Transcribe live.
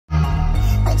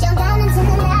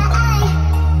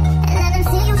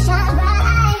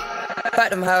Cut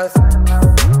them hoes.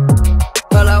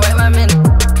 Hold on, wait 1 minute.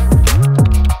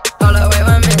 Hold on, wait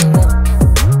 1 minute.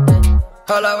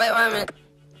 Hold on, wait 1 minute.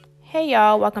 Hey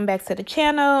y'all, welcome back to the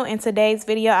channel. In today's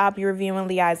video, I'll be reviewing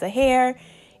Liaza hair.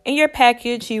 In your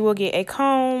package, you will get a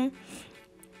comb,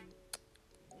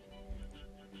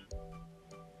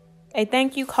 a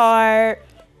thank you card,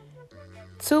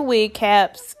 2 wig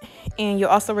caps, and you'll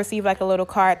also receive like a little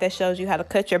card that shows you how to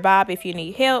cut your bob if you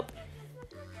need help.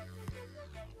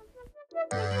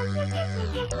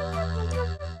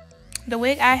 The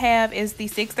wig I have is the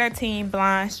 613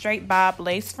 blonde straight bob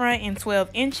lace front in 12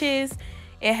 inches.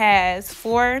 It has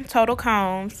 4 total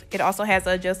combs. It also has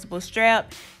an adjustable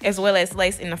strap as well as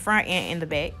lace in the front and in the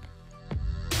back.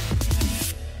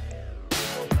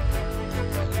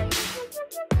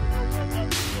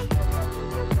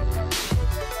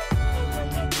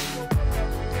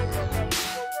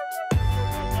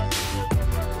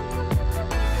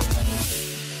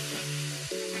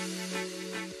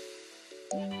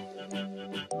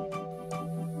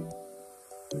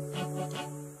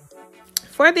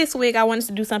 For this wig, I wanted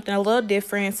to do something a little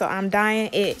different, so I'm dyeing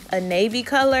it a navy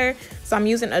color. So I'm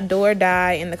using a Door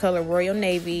dye in the color Royal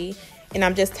Navy, and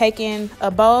I'm just taking a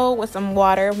bowl with some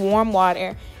water, warm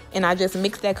water, and I just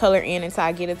mix that color in until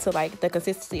I get it to like the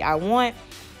consistency I want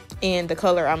and the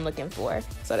color I'm looking for.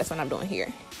 So that's what I'm doing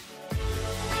here.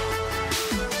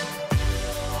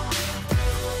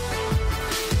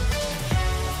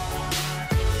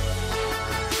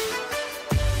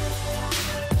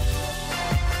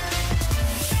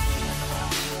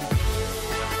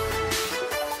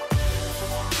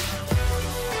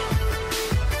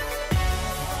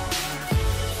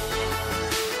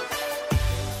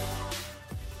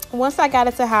 Once I got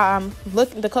it to how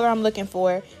the color I'm looking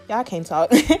for, y'all can't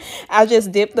talk. I'll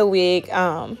just dip the wig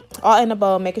all in the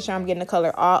bowl, making sure I'm getting the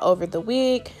color all over the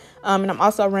wig. And I'm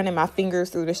also running my fingers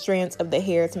through the strands of the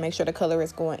hair to make sure the color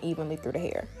is going evenly through the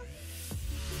hair.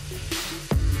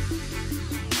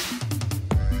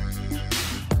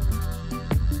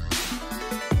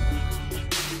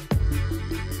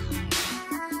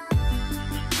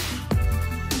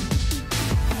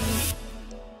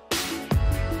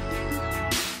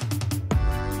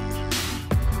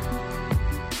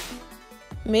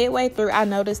 Midway through, I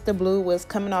noticed the blue was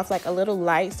coming off like a little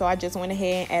light, so I just went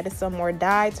ahead and added some more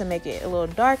dye to make it a little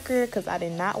darker because I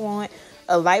did not want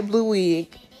a light blue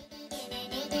wig.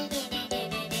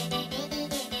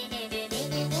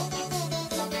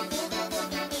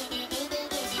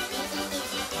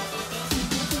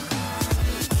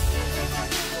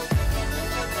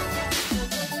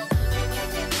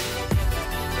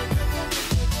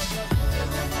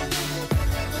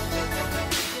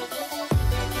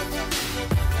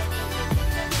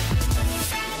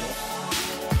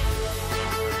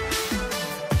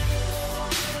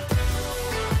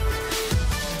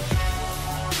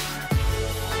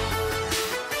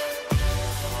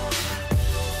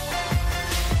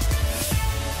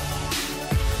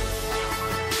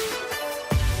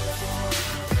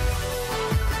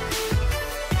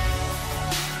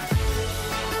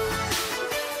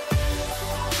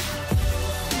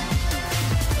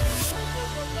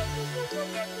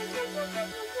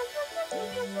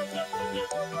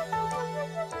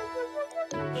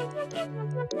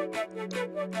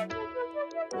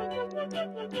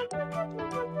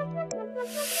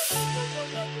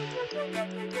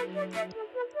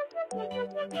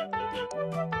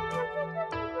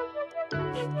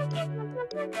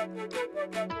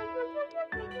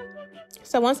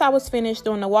 So once I was finished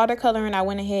doing the watercoloring, I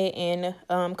went ahead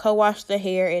and co-washed the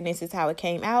hair, and this is how it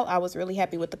came out. I was really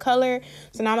happy with the color.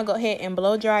 So now I'm gonna go ahead and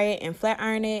blow dry it and flat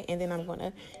iron it, and then I'm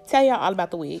gonna tell y'all all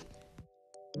about the wig.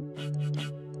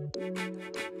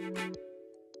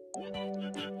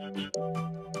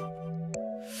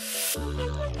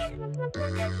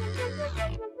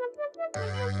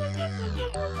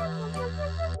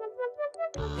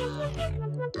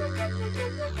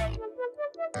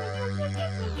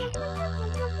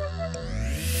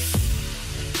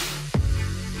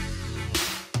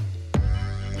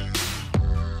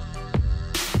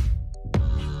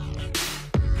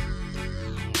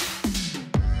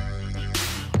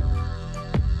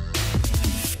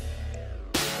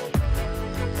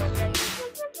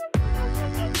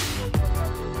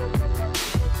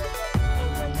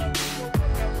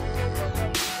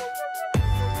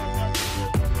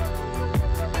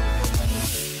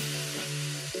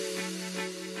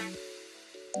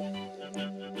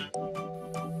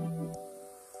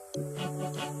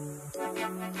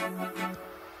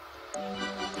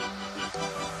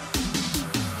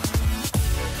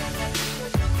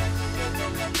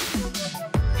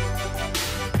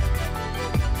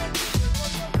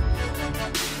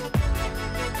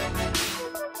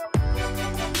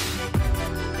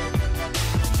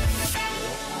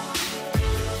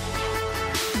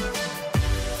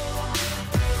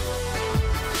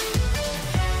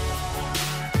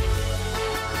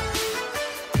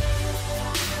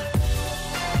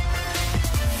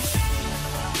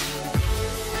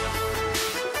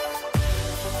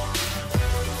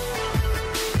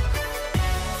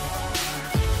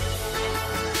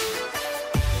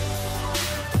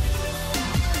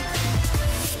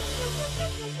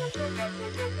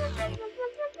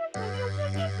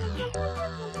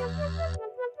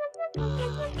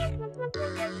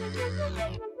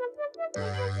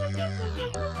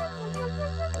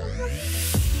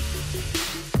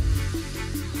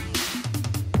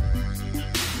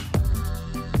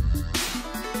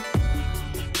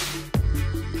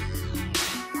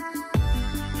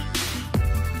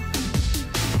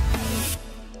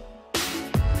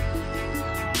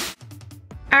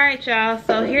 Alright y'all,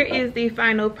 so here is the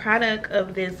final product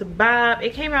of this bob.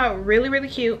 It came out really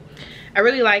cute. I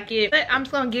really like it, but I'm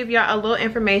just gonna give y'all a little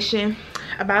information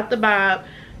about the bob.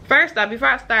 First off, before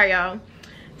I start y'all,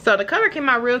 so the color came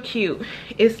out real cute.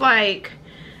 It's like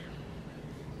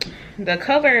the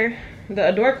color, the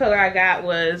Adore color I got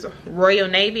was royal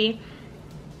navy,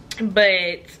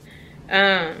 but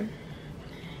it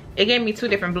gave me two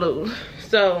different blues.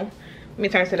 So let me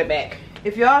turn to the back.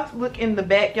 If y'all look in the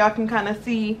back, y'all can kind of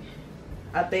see,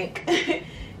 I think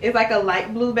it's like a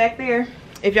light blue back there.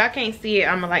 If y'all can't see it,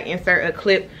 I'm gonna like insert a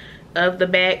clip of the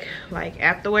back like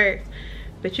afterwards,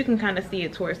 but you can kind of see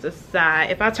it towards the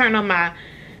side. If I turn on my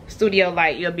studio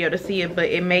light, you'll be able to see it, but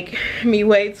it make me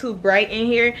way too bright in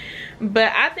here.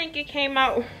 But I think it came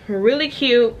out really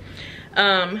cute.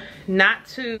 Not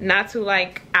too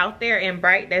like out there and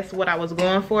bright. That's what I was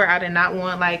going for. I did not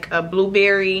want like a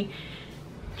blueberry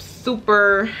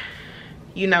super,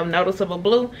 you know, noticeable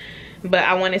blue, but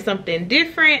I wanted something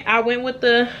different. I went with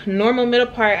the normal middle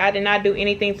part. I did not do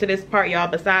anything to this part, y'all,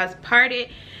 besides part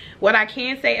it. What I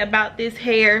can say about this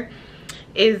hair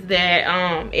is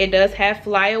that it does have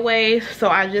flyaways, so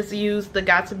I just used the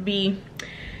Got To Be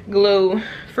glue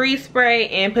freeze spray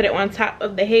and put it on top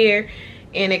of the hair,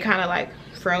 and it kind of like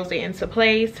froze it into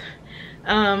place.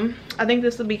 I think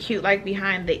this will be cute like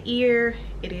behind the ear.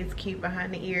 It is cute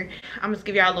behind the ear. I'm just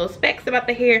give y'all a little specs about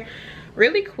the hair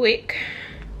really quick.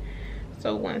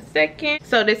 So 1 second.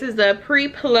 So this is a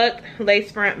pre-plucked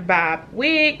lace front bob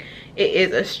wig. It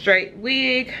is a straight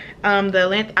wig. The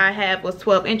length I have was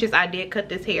 12 inches. I did cut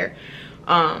this hair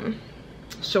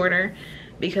shorter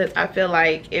because I feel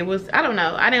like it was, I don't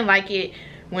know, I didn't like it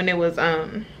when it was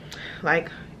like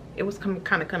it was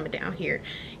kind of coming down here,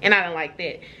 and I didn't like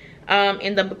that.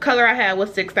 And the color I had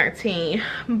was 613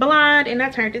 blonde, and I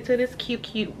turned it to this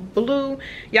cute blue.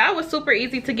 Y'all, it was super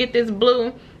easy to get this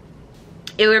blue.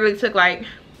 It literally took like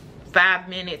 5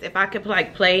 minutes. If I could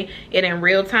like play it in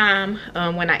real time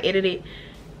when I edit it,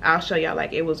 I'll show y'all.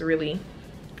 Like, it was really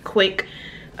quick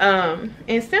and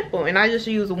simple, and I just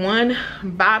used one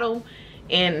bottle,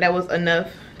 and that was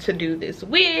enough to do this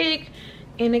wig,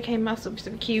 and it came out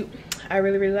super cute. I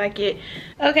really like it.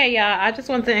 Okay y'all, I just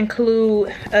want to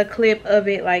include a clip of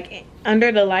it like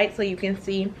under the light so you can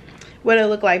see what it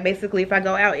look like basically if I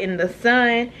go out in the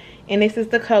sun. And this is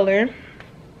the color.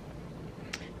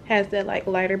 Has that like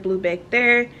lighter blue back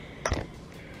there,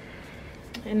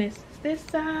 and this is this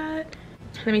side.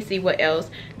 Let me see what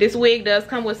else. This wig does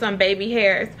come with some baby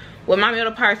hairs. With my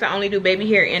middle parts, I only do baby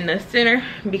hair in the center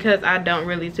because I don't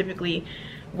really typically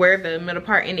wear the middle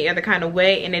part any other kind of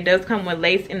way. And it does come with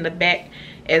lace in the back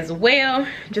as well,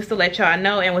 just to let y'all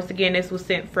know. And once again, this was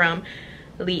sent from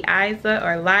Liaza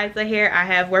or Liza hair. I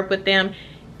have worked with them.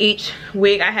 Each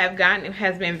wig I have gotten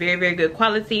has been very good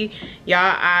quality, y'all.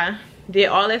 I did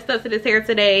all that stuff to this hair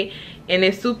today, and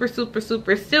it's super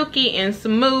silky and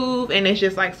smooth, and it's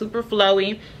just like super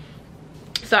flowy.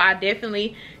 So I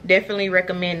definitely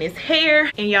recommend this hair.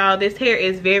 And y'all, this hair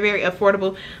is very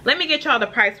affordable. Let me get y'all the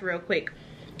price real quick,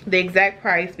 the exact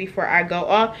price, before I go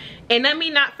off. And let me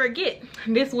not forget,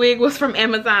 this wig was from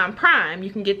Amazon Prime.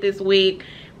 You can get this wig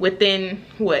within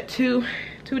what, two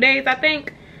days, I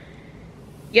think.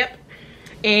 Yep.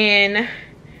 And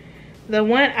the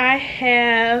one I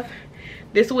have,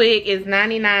 this wig is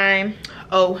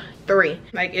 $99.03.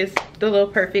 Like, it's the little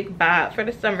perfect bob for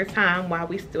the summertime while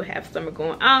we still have summer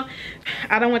going on.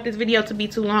 I don't want this video to be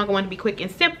too long. I want it to be quick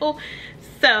and simple.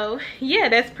 So yeah,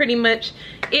 that's pretty much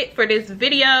it for this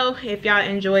video. If y'all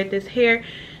enjoyed this hair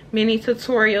mini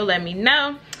tutorial, let me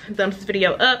know. Thumbs this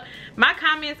video up. My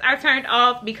comments are turned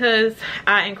off because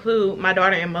I include my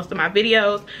daughter in most of my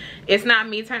videos. It's not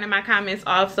me turning my comments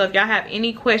off. So if y'all have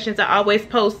any questions, I always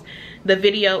post the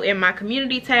video in my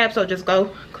community tab. So just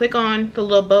go click on the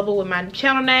little bubble with my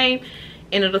channel name,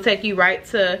 and it'll take you right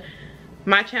to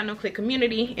my channel. Click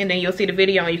community, and then you'll see the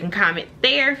video and you can comment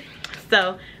there.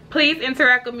 So please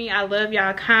interact with me. I love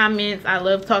y'all comments. I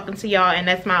love talking to y'all, and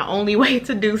that's my only way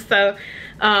to do so.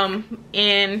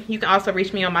 And you can also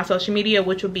reach me on my social media,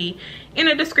 which will be in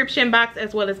the description box,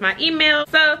 as well as my email.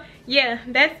 So yeah,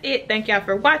 that's it. Thank y'all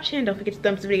for watching. Don't forget to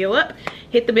thumbs the video up,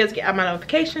 hit the bell to get all my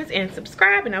notifications, and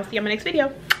subscribe, and I'll see you on my next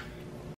video.